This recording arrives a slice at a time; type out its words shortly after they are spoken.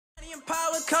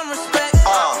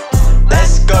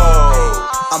Let's go.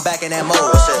 I'm back in that mode.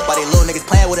 But they little niggas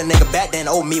playing with a nigga back then.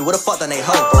 Oh me, what the fuck done they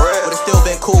hoe? But it's still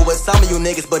been cool with some of you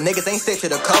niggas, but niggas ain't stick to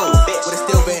the code. But it's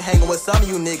still been hanging with some of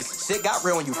you niggas. Shit got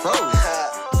real when you froze.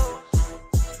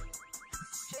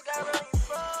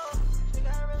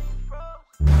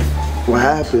 What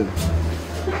happened?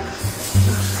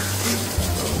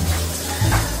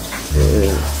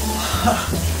 Yeah.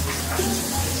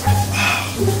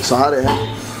 So how did it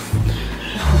happen?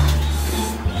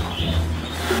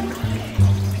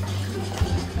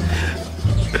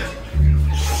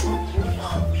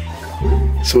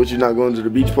 So what, you not going to the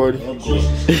beach party?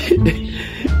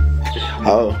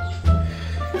 Oh.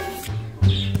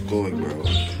 Going, bro.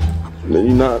 No,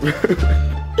 you not.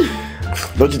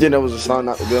 Don't you think that was a sign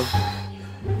not to go?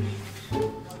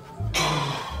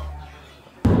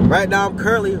 Right now, I'm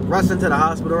currently rushing to the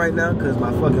hospital right now because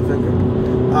my fucking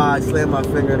finger. I slammed my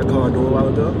finger in the car door a while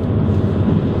ago.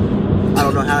 I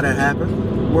don't know how that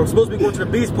happened. We're supposed to be going to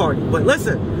the beach party, but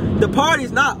listen, the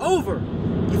party's not over.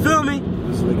 You feel me?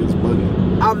 This nigga's bugging.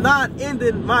 I'm not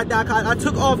ending my doc. I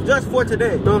took off just for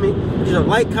today. Feel me? You know,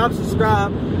 like, comment,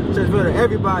 subscribe. Just for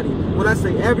everybody. When I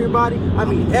say everybody, I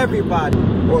mean everybody.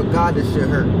 Or God, this shit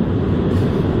hurt.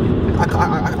 I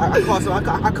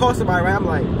call somebody, right? I'm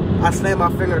like, I slammed my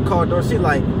finger in the car door. She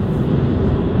like,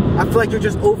 I feel like you're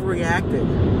just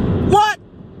overreacting. What?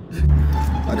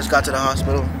 I just got to the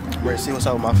hospital. Ready to see what's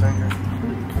up with my finger.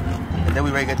 And then we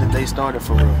ready to get the day started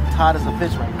for real. Hot as a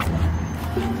bitch right now.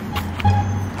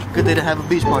 Good day to have a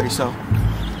beach party, so.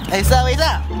 Hey, so what's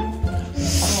up?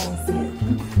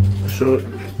 Sure.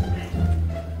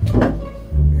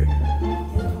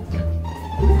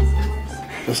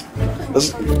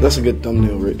 That's a good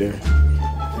thumbnail right there.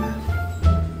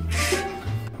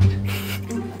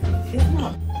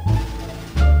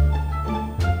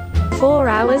 Four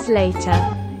hours later.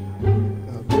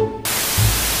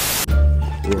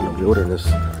 We're in the wilderness.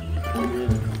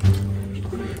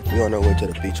 We on our way to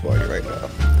the beach party right now.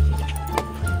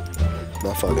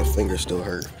 My fucking finger still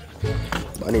hurt.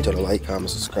 But I need you to like,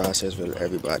 comment, subscribe, says for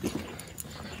everybody.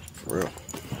 For real.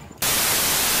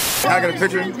 I got a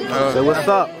picture. So what's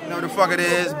up? You know what the fuck it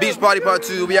is. Beach party part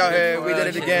 2. We out here. We did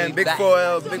it again. Big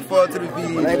foil to the beach. I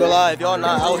ain't gonna lie, if y'all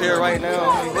not out here right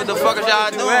now, What the fuck is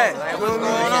y'all doing? Like, what's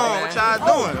going on? What y'all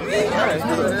doing?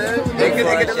 They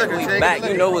get the liquor. Back,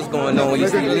 you know what's going on when you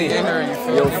see me.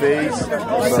 Your face.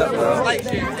 What's up, bro?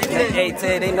 Hey,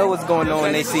 Ted, they know what's going on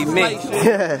when they see me.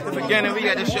 yeah. The beginning, we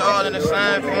got this shit all in the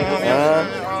sign form.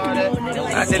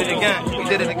 I did it again. We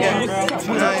did it again.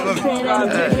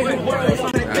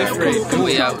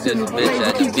 We out with this bitch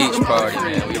at the beach party,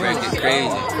 man. We ready to get crazy.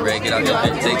 We ready to get out there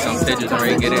and take some pictures and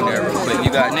ready to get in there real quick.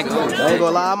 You got niggas. I ain't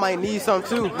gonna lie, I might need some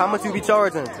too. How much you be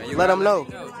charging? Let them know.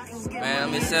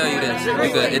 Man, let me tell you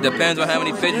this. It depends on how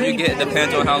many pictures you get. It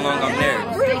depends on how long I'm there.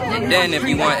 And then if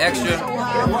you want extra,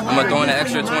 I'm gonna throw in an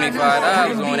extra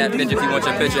 $25 on that bitch if you want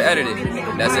your picture edited.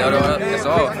 That's it. That's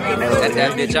all. Edit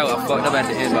that bitch out. I fucked up at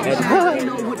the end.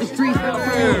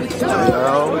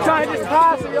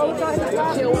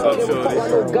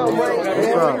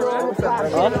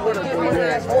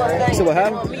 So what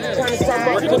happened?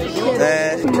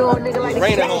 Man,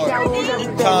 raining hard.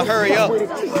 Trying to hurry up.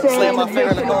 Slam my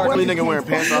finger in the car. Really nigga wearing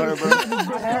pants out here, bro. I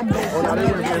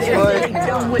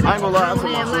ain't gonna lie, I put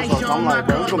my shoes on. I'm like,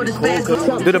 bro, it's gonna be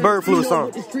cold. Do the bird flu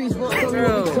song.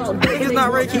 He's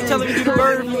not ready to keep telling me to do the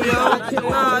bird flu, yo.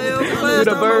 Nah, yo. Do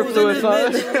the bird flu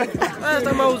song. Last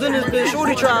time I was in this bitch,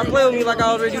 Shorty tried to play with me like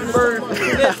I was ready to do the bird.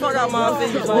 Bitch, fuck out my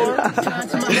face, man.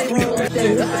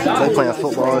 They playing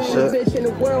football and shit.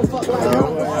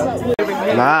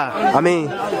 Nah, I mean,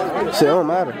 shit don't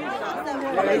matter.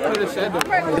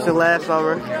 It's the last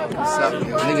summer.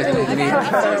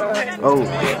 Oh.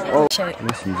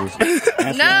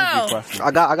 No.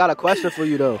 I got a question for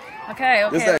you though. Okay.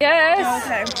 Yes.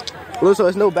 Okay. Listen, so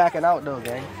it's no backing out though,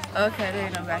 gang. Okay, there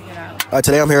ain't no backing out. Alright,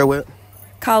 today I'm here with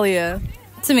Kalia.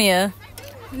 Tamia.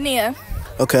 Nia.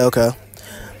 Okay.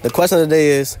 The question of the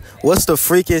day is, what's the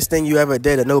freakiest thing you ever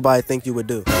did that nobody think you would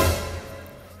do?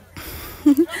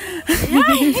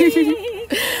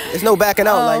 It's no backing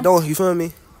out, like, don't, you feel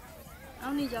me? I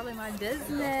don't need y'all in my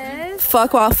business.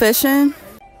 Fuck while fishing.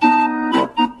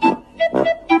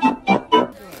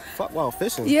 Fuck while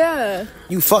fishing? Yeah.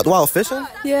 You fucked while fishing?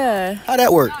 Yeah. How'd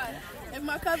that work?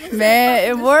 Man,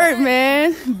 it worked,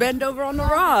 man. Bend over on the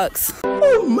rocks.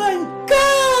 Oh my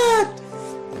God!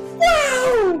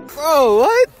 Wow! Bro,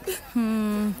 what?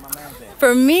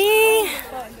 For me,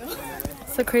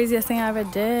 it's the craziest thing I ever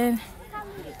did.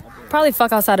 Probably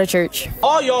fuck outside of church.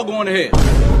 All y'all going ahead.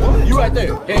 You right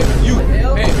there. Head, you,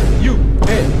 head, you,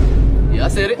 head. Yeah, I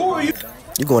said it. Who are you?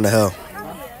 You going to hell.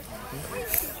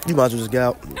 You might as well just get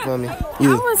out. You feel me?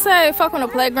 I would say fuck on the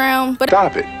playground, but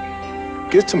Stop it.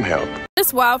 Get some help.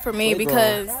 it's wild for me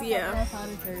because yeah.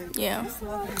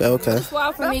 Okay. It's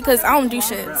wild for me because I don't do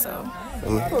shit. So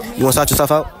You want to shout yourself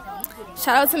out?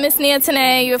 shout out to Miss Nia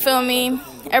today. You feel me?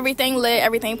 Everything lit,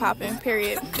 everything popping.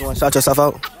 Period. You want to shout yourself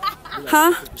out?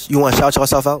 Huh? You want to shout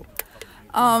yourself out?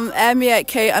 Add me at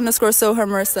K_Soher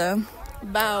Mercer.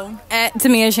 Bow. At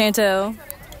Tamia Chantel.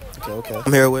 Okay.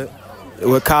 I'm here with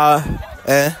Kai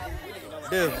and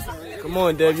Come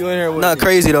on, Dev. You in here with not me.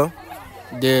 crazy though.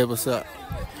 Dev, what's up?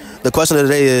 The question of the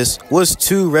day is: what's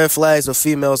 2 red flags of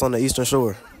females on the Eastern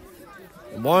Shore?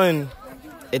 One,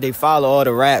 if they follow all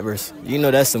the rappers, you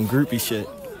know that's some groupie shit.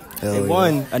 Hell And yeah.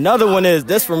 one, another one is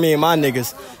this for me and my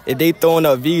niggas. If they throwing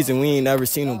up V's and we ain't never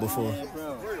seen them before.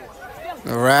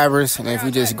 The rappers, and if you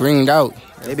just greened out.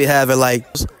 They be having like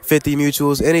 50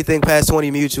 mutuals, anything past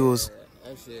 20 mutuals.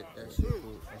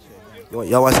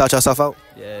 Y'all want to shout yourself out?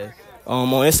 Yeah. On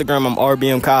Instagram, I'm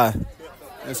RBM Kai.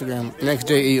 Instagram,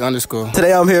 NextJE_.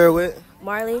 Today I'm here with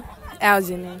Marley,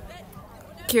 Aljanae.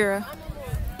 Kira.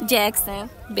 Jackson,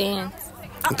 Benz.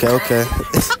 Okay.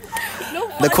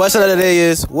 The question of the day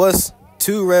is: what's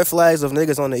 2 red flags of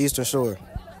niggas on the Eastern Shore?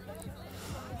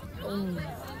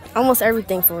 Almost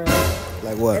everything for real.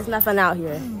 Like what? There's nothing out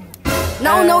here.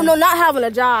 No, not having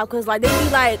a job, cause like they be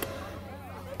like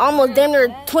almost damn near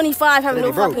 25 having They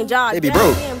no be broke. fucking job. They be Yeah,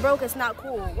 broke. Being broke is not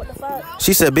cool. What the fuck?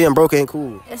 She said being broke ain't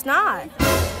cool. It's not.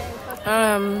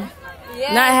 Not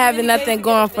having nothing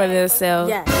going for themselves.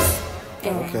 Yes.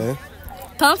 Okay.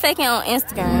 Pump faking on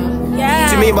Instagram.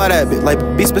 What you mean by that? Like,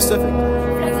 be specific.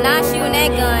 It's not shooting that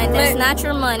gun. That's not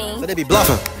your money. So they be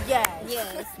bluffing. Yes.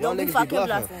 Y'all Don't be niggas be fucking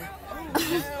bluffing.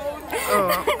 bluffing.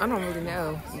 I don't really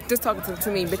know. Just talking to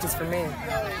too many bitches for men.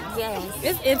 Yes.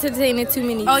 It's entertaining too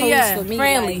many. Oh hoes yeah, for me.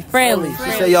 friendly, like, friendly.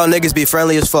 She said y'all niggas be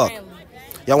friendly as fuck.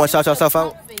 Y'all want to shout yourself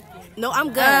out? No,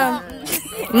 I'm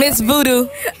good. Miss Voodoo.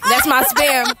 That's my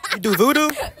spam. You do voodoo?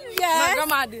 My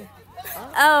grandma do.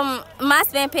 My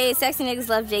spam page, Sexy Niggas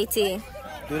Love JT.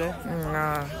 Do they?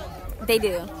 Nah. They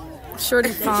do. Shorty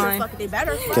fine. They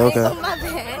better. Okay. My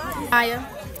bad. Aya.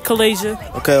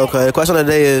 Kalasia. Okay. The question of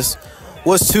the day is: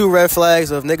 what's 2 red flags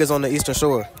of niggas on the Eastern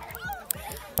Shore?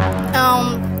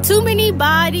 Too many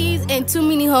bodies and too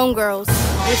many homegirls.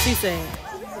 What she saying?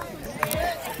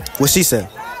 What she said.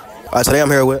 All right, today I'm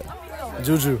here with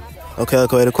Juju. Okay.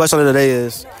 The question of the day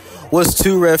is: what's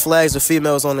 2 red flags of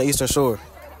females on the Eastern Shore?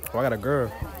 Oh, I got a girl.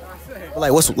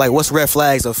 What's red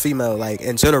flags of female like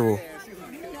in general?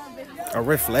 A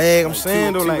red flag, I'm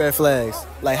saying, though. 2 Like, red flags,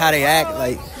 like how they act,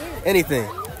 like anything.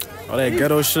 all that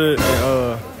ghetto shit.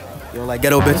 And, You know, like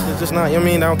ghetto bitches. it's just not, you know what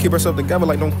I mean? They don't keep herself together.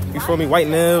 Like, don't, you feel me? White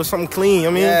nails, something clean, you know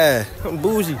what I mean? Yeah. Something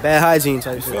bougie. Bad hygiene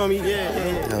type You shit. feel me? Yeah.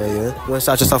 Hell yeah. You want to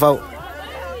shout yourself out?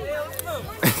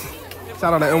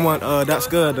 Shout out to M1, that's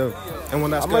good, though. M1,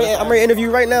 that's I'm good. ready to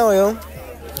interview right now, yo.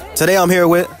 Today I'm here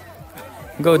with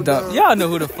Go dumb. Y'all know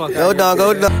who the fuck Go Don.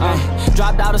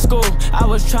 Dropped out of school, I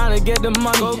was trying to get the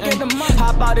money. Go get the money.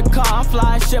 Hop out the car, I'm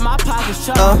flying shit, my pockets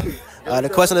shut. The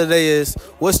question of the day is: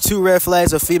 what's 2 red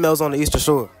flags of females on the Eastern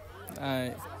Shore?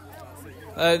 Alright.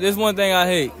 There's one thing I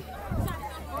hate.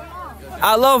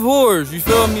 I love whores, you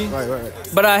feel me? Right.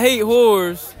 But I hate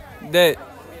whores that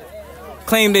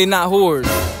claim they not whores.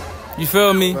 You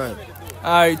feel me? Right.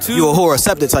 Alright, 2. You a whore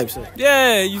accepted type shit.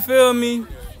 Yeah, you feel me?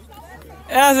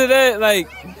 After that, like,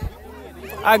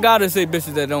 I gotta say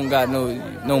bitches that don't got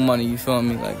no money, you feel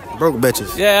me? Like, broke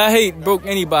bitches. Yeah, I hate broke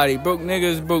anybody. Broke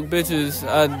niggas, broke bitches,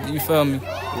 you feel me?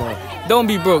 Yeah. Don't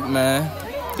be broke, man.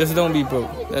 Just don't be broke.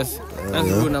 That's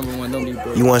rule number 1, don't be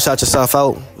broke. You want to shout yourself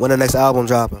out? When the next album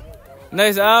dropping?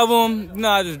 Next album,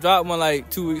 I just dropped one like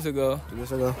 2 weeks ago. 2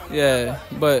 weeks ago? Yeah,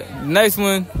 but next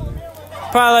one,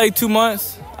 probably like 2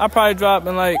 months. I'll probably drop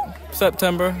in like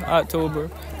September, October.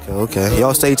 Okay.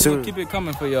 Y'all stay tuned. Keep it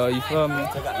coming for y'all, you feel me?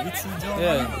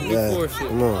 Yeah, Yeah. before shit.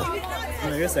 Come on.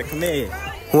 Come here.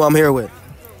 Who I'm here with?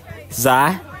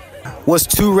 Zai. What's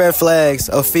 2 red flags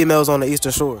of females on the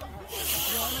Eastern Shore?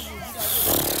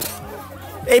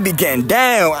 They be getting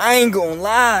down, I ain't gonna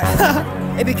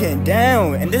lie. They be getting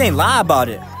down, and then they lie about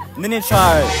it. And then they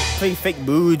try to play fake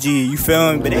bougie, you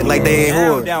feel me? But they like they ain't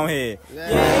whore. down here. Yeah,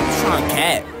 they be trying to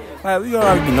cat. Like, we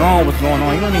already be knowing what's going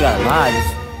on. You don't even gotta lie,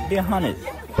 just be 100.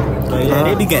 But yeah,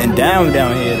 they be getting down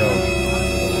here,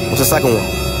 though. What's the second one?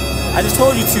 I just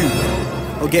told you to.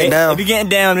 Oh, getting down? They be getting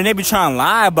down, and they be trying to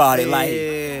lie about it. Like,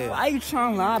 why you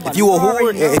trying to lie about it? If you a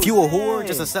already know. whore,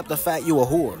 just accept the fact you a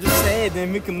whore. Just say it,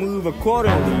 then we can move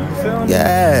accordingly. You feel me?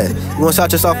 Yeah. You want to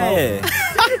shout yourself out?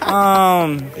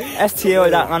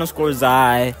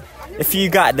 STL._Zai. if you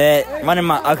got that, running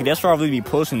my okay, that's where I'll really be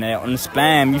posting that on the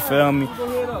spam. You feel me?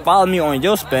 Follow me on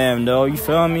your spam though. You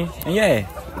feel me? And yeah,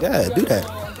 do that.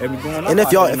 And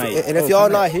if y'all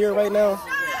not here right now,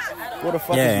 what the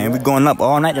fuck? Yeah, and we going up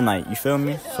all night tonight. You feel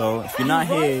me? So if you're not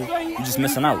here, you're just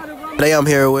missing out. Today I'm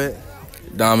here with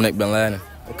Dominic Bin Laden.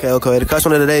 Okay. The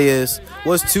question of the day is: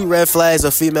 what's 2 red flags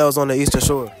of females on the Eastern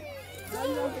Shore?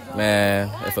 Man,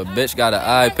 if a bitch got an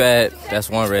iPad, that's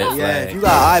one red flag. Yeah, if you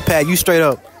got an iPad, you straight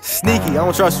up sneaky. I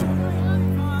don't trust you.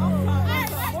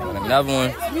 Another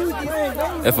one: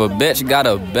 if a bitch got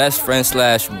a best friend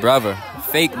 / brother,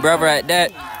 fake brother at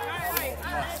that,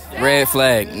 red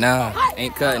flag. Nah,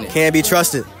 ain't cutting it. Can't be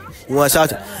trusted. You want to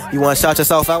shout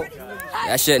yourself out?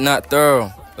 That shit not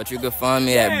thorough. But you can find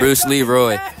me at Bruce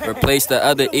Leroy. Replace the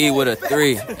other E with a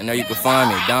 3. And there you can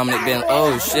find me. Dominic Bin.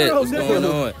 Oh shit, what's going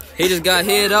on? He just got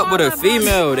hit up with a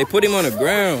female. They put him on the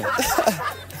ground.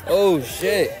 Oh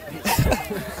shit.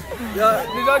 Did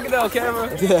y'all get that on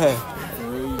camera?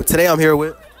 Yeah. But today I'm here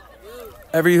with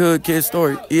Every Hood Kid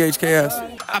Story, EHKS.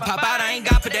 I pop out, I ain't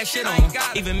got put that shit on.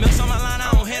 Even milks on my line,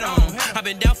 I don't hit on. I've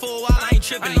been down for a while, I ain't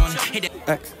tripping on it.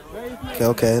 X.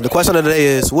 Okay. The question of the day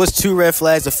is: what's 2 red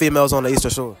flags of females on the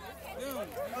Eastern Shore?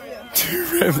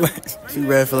 2 red flags. 2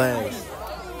 red flags.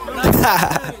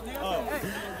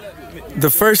 The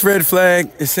first red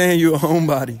flag is saying you a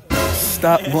homebody.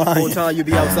 Stop lying. The whole time you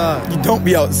be outside. You don't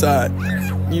be outside.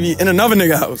 You be in another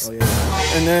nigga house. Oh,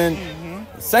 yeah. And then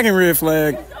the second red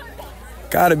flag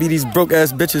gotta be these broke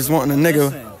ass bitches wanting a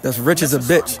nigga that's rich as a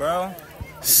bitch.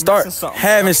 Start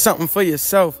having something for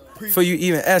yourself before you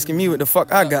even asking me what the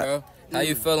fuck I got. How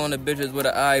you feel on the bitches with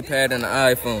an iPad and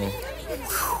an iPhone?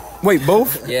 Wait,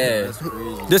 both? Yeah.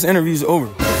 This interview's over.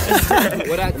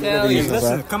 What I tell you?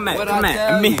 Listen, come back.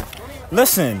 I mean,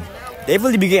 listen. They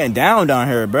really be getting down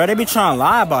here, bro. They be trying to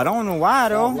lie about it. I don't know why,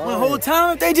 though. The whole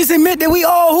time, they just admit that we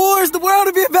all whores. The world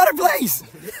would be a better place.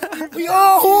 We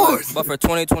all whores. But for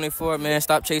 2024, man,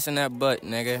 stop chasing that butt,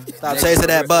 nigga. Stop chasing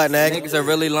that butt, nigga. Niggas are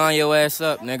really line your ass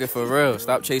up, nigga, for real.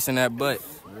 Stop chasing that butt.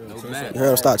 You heard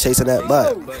him, stop chasing that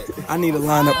butt. I need to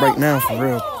line up right now, for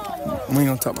real. We ain't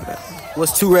gonna talk about that.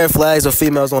 What's 2 red flags of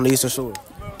females on the Eastern Shore?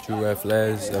 2 red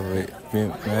flags of it,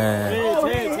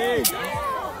 man.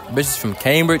 Bitches from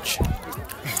Cambridge.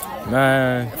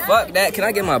 Man. Fuck that. Can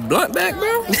I get my blunt back,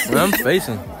 bro? I'm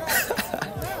facing.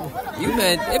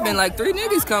 It been like 3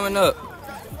 niggas coming up.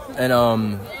 And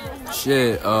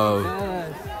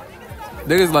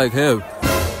niggas like him.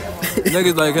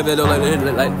 Niggas like him that don't like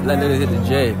niggas hit the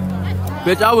J.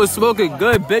 Bitch, I was smoking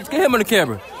good, bitch. Get him on the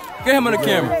camera. Get him on the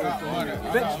camera.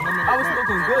 Bitch, I was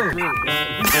smoking good.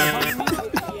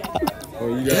 Oh,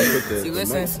 you gotta put that. See,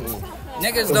 listen.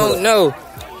 Niggas don't know.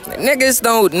 Niggas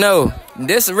don't know.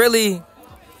 This really...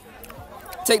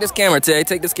 Take this camera, Tay.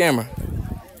 Take this camera.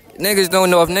 Niggas don't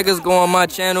know. If niggas go on my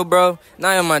channel, bro.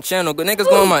 Not on my channel, but niggas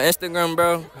go on my Instagram,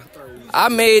 bro. I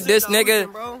made this nigga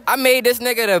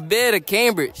the bid of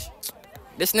Cambridge.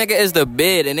 This nigga is the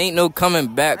bid, and ain't no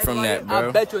coming back from that, bro.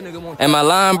 I bet you a nigga won't. Am I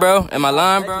lying, bro? Am I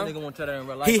lying, bro?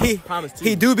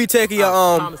 He do be taking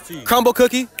your crumble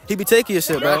cookie. He be taking your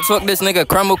shit, bro. I took this nigga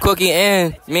crumble cookie,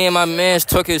 and me and my mans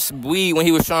took his weed when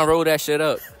he was trying to roll that shit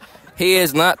up. He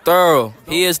is not thorough.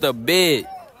 He is the bid.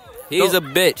 He's a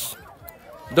bitch.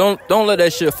 Don't let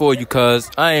that shit fool you,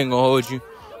 cuz I ain't gonna hold you.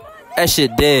 That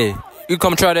shit dead. You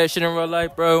come try that shit in real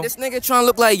life, bro. This nigga trying to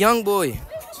look like Young Boy.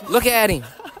 Look at him.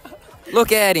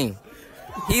 Look at him.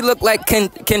 He look like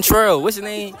Kentrell. What's his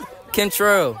name?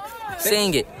 Kentrell.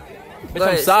 Sing it. Bitch,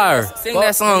 I'm sorry. Sing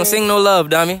that song. Sing No Love,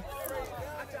 dummy.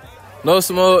 No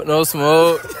smoke, no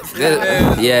smoke.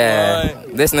 Yeah.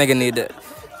 This nigga need that.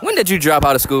 When did you drop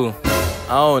out of school?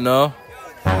 I don't know.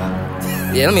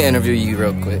 Yeah, let me interview you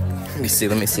real quick. Let me see. I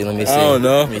don't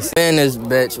know. In this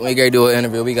bitch, we gotta do an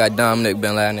interview. We got Dominic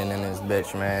Bin Laden in this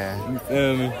bitch, man. You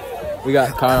feel me? We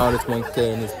got Kyle on this 1K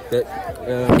in this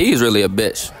bitch. He's really a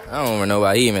bitch. I don't even know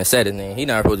why he even said his name. He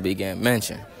not supposed to be getting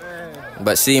mentioned.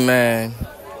 But see, man.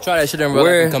 Try that shit in real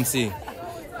life and come see.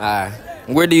 Alright.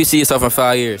 Where do you see yourself in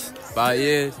 5 years? 5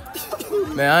 years?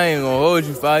 Man, I ain't gonna hold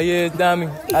you 5 years, dummy.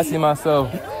 I see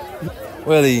myself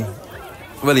really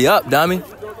up, dummy.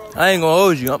 I ain't gonna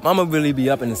hold you. I'm gonna really be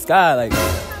up in the sky, like.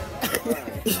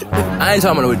 I ain't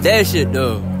talking about that shit,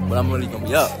 though. But I'm really gonna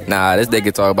be up. Nah, this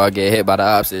nigga talk about getting hit by the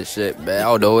ops and shit, man. I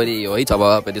don't know what he talk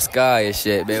about up in the sky and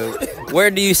shit, man. Where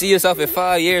do you see yourself in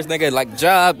 5 years, nigga? Like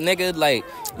job, nigga? Like,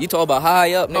 you talk about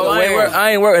high up, nigga. No, I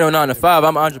ain't working on 9 to 5.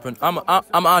 I'm an entrepreneur. I'm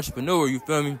an entrepreneur, you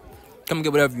feel me? Come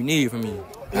get whatever you need from me.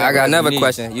 I got another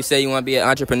question. You say you want to be an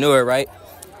entrepreneur, right?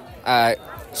 Alright.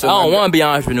 So I don't want to be an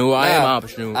entrepreneur. I am an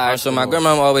entrepreneur. All right, so my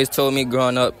grandma always told me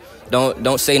growing up,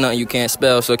 don't say nothing you can't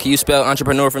spell. So can you spell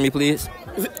entrepreneur for me, please?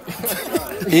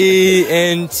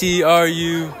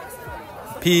 ENTRUPANEUR.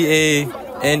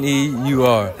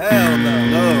 Hell no.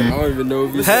 I don't even know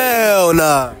if you Hell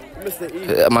nah.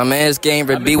 My man's game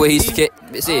to be what he's.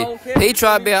 See, he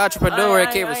tried to be an entrepreneur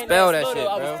and can't spell that shit,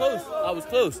 I bro. was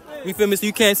close. You feel me? So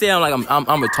you can't say I'm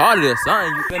retarded or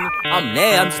something. You feel me? I'm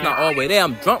mad. I'm just not all the way there.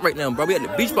 I'm drunk right now, bro. We at the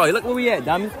beach party. Look where we at,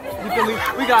 dummy. You feel me?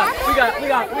 We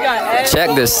got.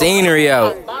 Check the scenery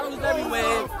out. Bottles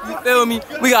everywhere. You feel me?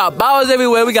 We got bottles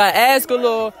everywhere. We got ass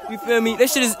galore. You feel me?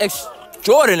 This shit is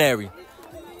extraordinary.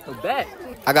 So back.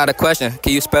 I got a question.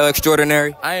 Can you spell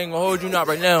extraordinary? I ain't gonna hold you not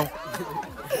right now.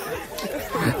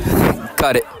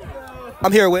 Cut it.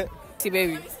 I'm here with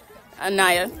T-Baby,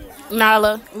 Anaya,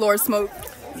 Nala, Lord Smoke,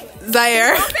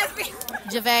 Zaire,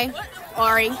 Jave,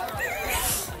 Ari.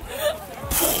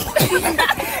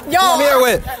 Yo, I'm here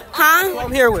with. Huh? Who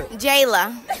I'm here with.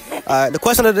 Jayla. The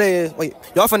question of the day is, wait,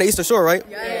 y'all from the Eastern Shore, right?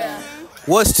 Yeah.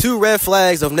 What's 2 red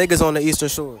flags of niggas on the Eastern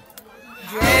Shore?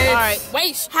 Alright.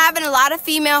 Wait. Having a lot of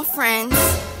female friends.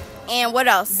 And what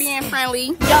else? being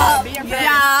friendly, Yup. being Yup.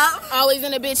 friends, always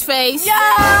in a bitch face,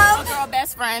 Yup. girl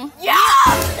best friend. Yeah.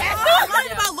 I'm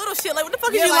lying about little shit. Like, what the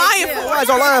fuck is you lying for? What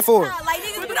y'all lying for? Like,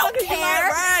 niggas, we don't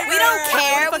care. We don't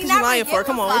care. What the fuck is you lying for?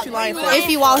 Come on, what you lying for? If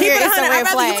you all here, it's a red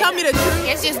flag. You tell me the truth.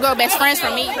 It's just girl best friends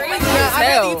for me. I'd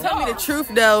rather you tell me the truth,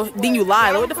 though, then you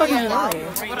lie. Like, what the fuck is you lying?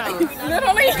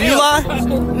 Literally. Do you lie?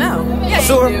 No. Yeah,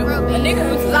 Sure. you do. A nigga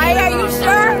who's like, are you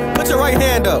sure? Put your right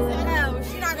hand up.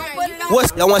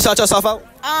 Y'all want to shout yourself out?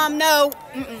 No.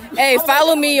 Hey,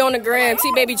 follow me on the gram,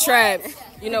 T-Baby Trap.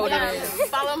 You know what it is.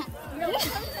 Follow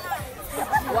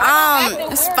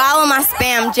my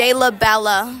spam, Jayla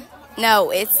Bella. No,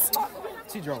 it's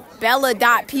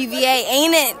Bella.pva,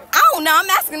 ain't it? I don't know. I'm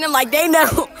asking them like they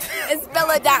know. It's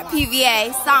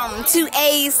Bella.pva, something, 2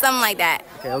 A's, something like that.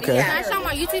 Okay. Can I shout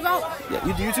my YouTube out? Yeah,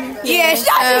 you do YouTube? Yeah,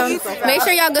 shout your YouTube. Make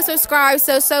sure y'all go subscribe.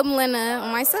 So Melina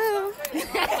on myself.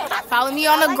 Follow me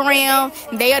on the gram.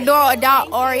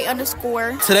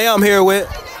 Theodora.Ari_. Today I'm here with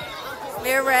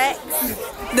Lyric.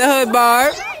 The Hood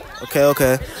Bar.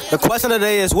 Okay. The question of the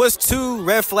day is, what's 2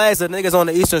 red flags of niggas on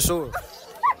the Eastern Shore?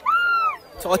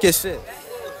 Talk your shit.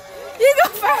 You go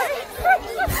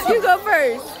first. You go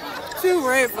first. 2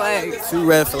 red flags. 2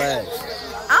 red flags.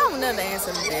 I don't know the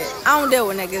answer to that. I don't deal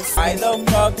with niggas. Why the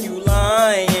fuck you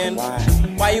lying?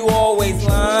 Why you always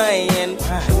lying?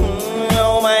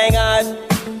 Oh my god.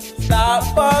 Stop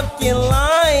fucking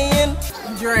lying.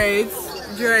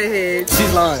 Dreadheads.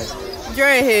 She's lying.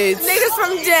 Dreadheads. Niggas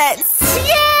from Jets.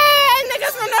 Yeah,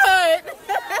 niggas from the hood.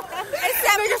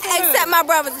 Except my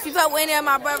brothers. If you fuck with any of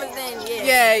my brothers, then yeah.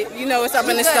 Yeah, you know what's up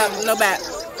in this stuff. No bat.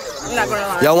 I'm not gonna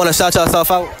lie. Y'all want to shout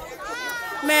yourself out?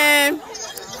 Man,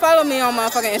 follow me on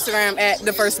motherfucking Instagram at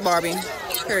The First Barbie.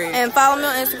 Period. And follow me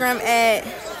on Instagram at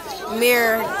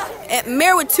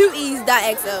Mir with 2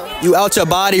 E's.xo. You out your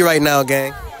body right now,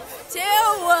 gang. Chill.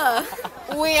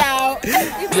 We out. Nah,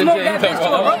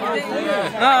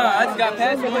 I just got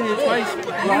past him in his face.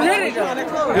 You hit it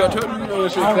though. Yo, told you know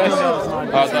this shit fast.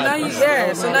 So now you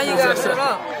there. So now you gotta shut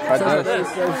up.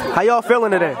 How y'all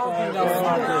feeling today?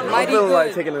 I feel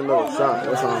like taking a little shot.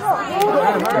 What's on?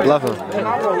 Bluffing.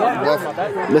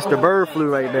 Mr. Bird flew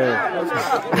right there.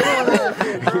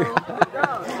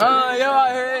 Yo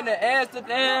out here in the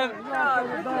Amsterdam.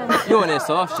 You on that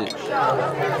soft shit.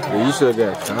 Yeah, you should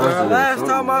have got Last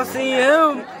time I seen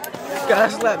him,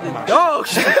 got slapped the dog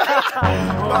shit.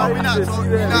 Bro, we not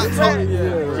talking.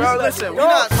 Bro, listen, we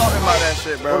not talking about that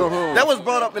shit, bro. That was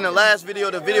brought up in the last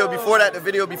video, the video before that, the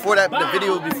video before that, the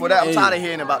video before that. I'm tired of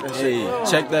hearing about this shit.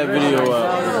 check that video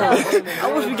out.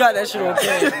 I wish we got that shit on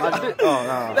camera.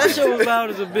 That shit was loud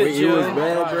as a bitch. It was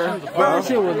bad, bro. That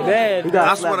shit was bad.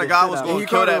 I swear to God, was gonna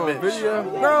kill that bitch.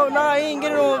 Bro, nah, he ain't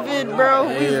get it on vid, bro.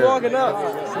 He's walking up.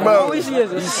 Bro, all we see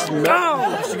is a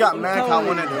scum. She got mad cause I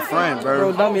wanted her friend, bro.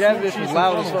 Bro, dummy, that bitch was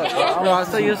loud as fuck. Bro, I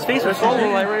tell you, his face was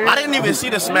swollen like right here. I didn't even see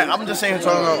the smack. I'm just saying,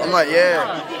 I'm like,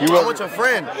 yeah, you were with your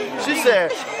friend. She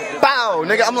said, bow,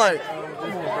 nigga. I'm like,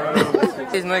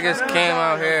 These niggas came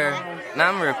out here. Now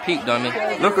I'm gonna repeat, dummy.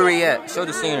 Look where he at. Show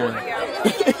the scenery.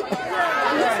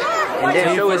 And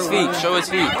then show his feet. Show his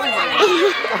feet.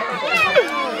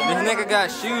 This nigga got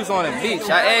shoes on the beach.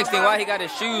 I asked him why he got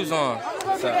his shoes on.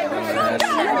 What's up, man?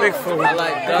 Big fool. I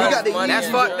like that. That's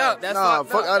fucked up. That's nah, fucked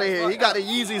fuck up. out of here. He got the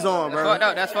Yeezys on, bro. That's fucked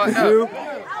up. That's fucked up.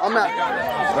 I'm not.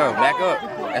 Bro, back up.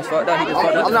 That's fucked up. He just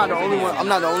fucked up. I'm not the only one. I'm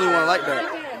not the only one like that.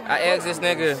 I asked this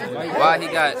nigga why he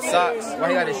got socks, why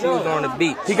he got his shoes on the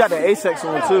beach. He got the Asics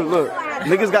on too. Look,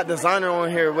 niggas got designer on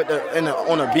here with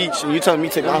on the beach, and you telling me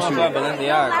take my shoes?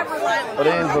 Balenciaga. But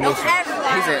they ain't Balenciaga.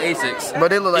 He said Asics. But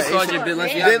they look like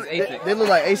Asics. They look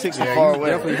like Asics from far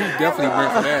away. He definitely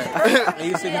went for that.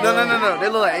 No. They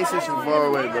look like Asics from far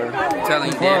away, bro. I'm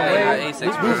telling you, damn, they got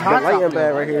Asics. These hot lighting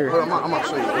bag right here. I'm gonna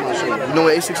show you. You know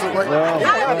what Asics look like?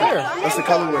 Yeah. That's the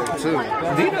colorway too.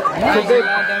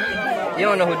 You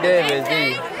don't know who Dave is, do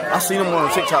you? I seen him on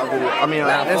a TikTok video. I mean,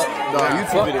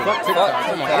 YouTube video.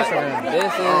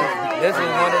 This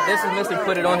is Mr.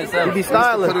 Put It On himself. You be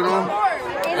styling. Put it on.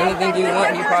 Anything you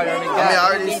want, you probably already got. I mean, I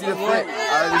already see the fit.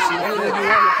 Anything you want, you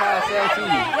probably sell to you.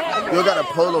 You got a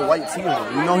polo white tee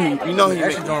on. You know he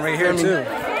extra joint right here too.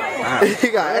 He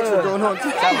got extra going on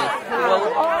too.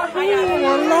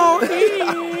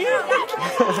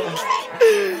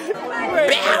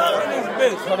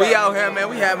 We out here, man.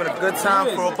 We having a good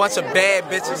time for a bunch of bad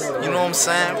bitches. You know what I'm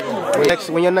saying?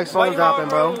 When your next song dropping,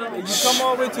 bro? If you come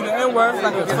all the way to the N-word,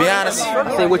 to be honest,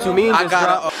 say what you mean. I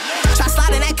got Try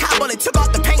sliding that cop bullet, took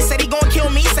off the paint, said he gon' kill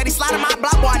me, said he sliding my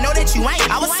block, boy, I know that you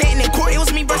ain't. I was sitting in court, it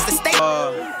was me versus the state.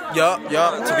 Yup.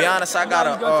 To be honest, I got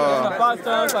an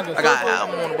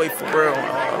album on the way for real.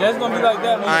 That's gonna be like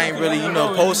that. I ain't really,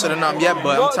 posted or nothing yet,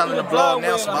 but I'm telling the blog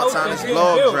now, so by the time this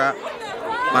vlog drop,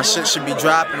 my shit should be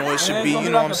dropping, or it should be, you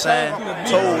know what I'm saying,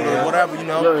 told or whatever, it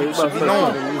should be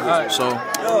known. So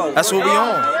that's what we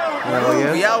on. Hell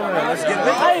yeah. We out here. Let's get it.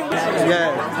 Yeah.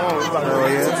 Hell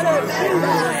yeah.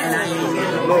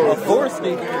 Of course,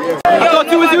 nigga. I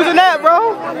thought you was using that,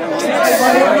 bro.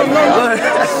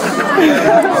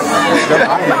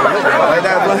 Like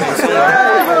that, bro.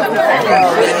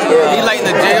 He lighting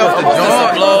the J off the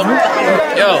joint, blow.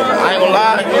 Yo, I ain't gonna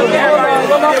lie.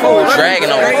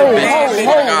 Dragging on this bitch.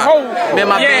 Man,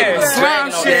 my baby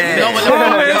dragging on this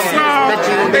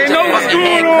bitch. They know what's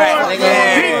going on.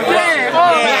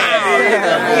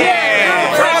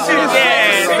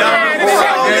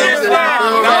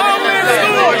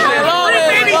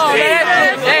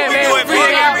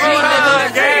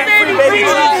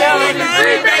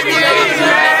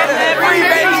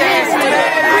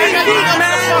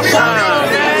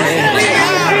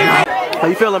 How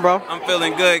you feeling, bro? I'm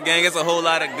feeling good, gang. It's a whole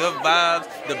lot of good vibes.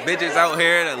 The bitches out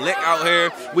here, the lick out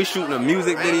here. We shooting a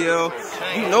music video.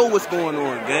 You know what's going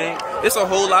on, gang. It's a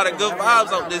whole lot of good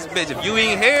vibes out this bitch. If you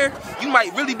ain't here, you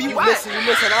might really be whack. You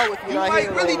missing out with me. You might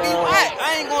really be whack.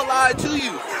 I ain't gonna lie to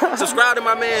you. Subscribe to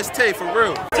my man's Tay, for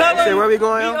real. Say, where we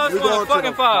going? We going to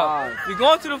the 5. We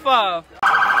going to the 5.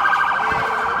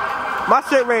 My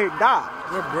shit ready to die.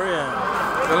 We're brilliant.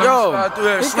 Yo,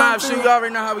 Snap shit, you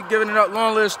already know how we giving it up.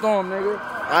 Long live Storm, nigga.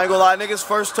 I ain't gonna lie, niggas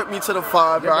first took me to the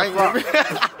 5, bro. That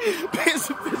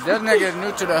nigga is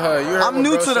new to the hood. I'm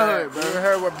new to the hood, bro. You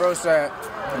heard what bro said.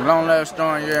 Long live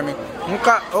Storm, you hear me? You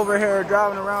got over here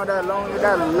driving around that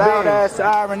loud ass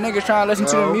siren, niggas trying to listen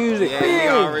to the music. Yeah, you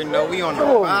already know we on the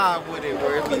vibe with it,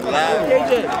 where it be loud.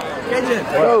 KJ.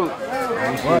 Bro.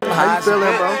 How you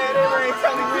feeling, bro? I'm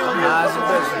high as a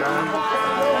bitch, man.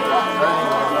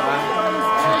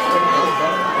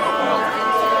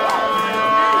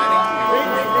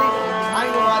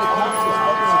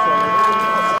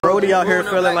 Brody out here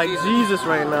feeling like Jesus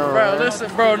right now. Bro,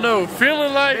 listen, bro, no.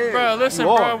 Feeling like, bro, listen,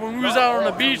 bro, when we was out on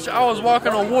the beach, I was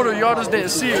walking on water, y'all just didn't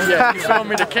see it yet. You feel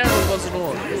me? The camera wasn't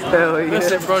on. Hell yeah.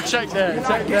 Listen, bro, check that.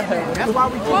 That's why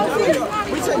we Fox.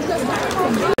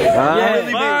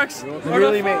 You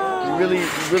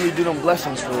really do them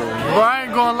blessings for real. Bro, I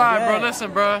ain't gonna lie, bro.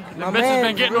 Listen, bro. The bitch has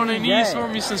been getting on their knees for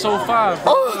me since 05, bro.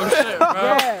 Oh, shit,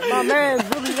 bro. My man's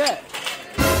really that.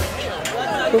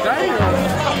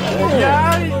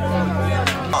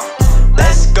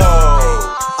 Let's go.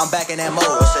 I'm back in that mode.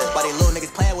 But they little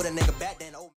niggas playing with a nigga back.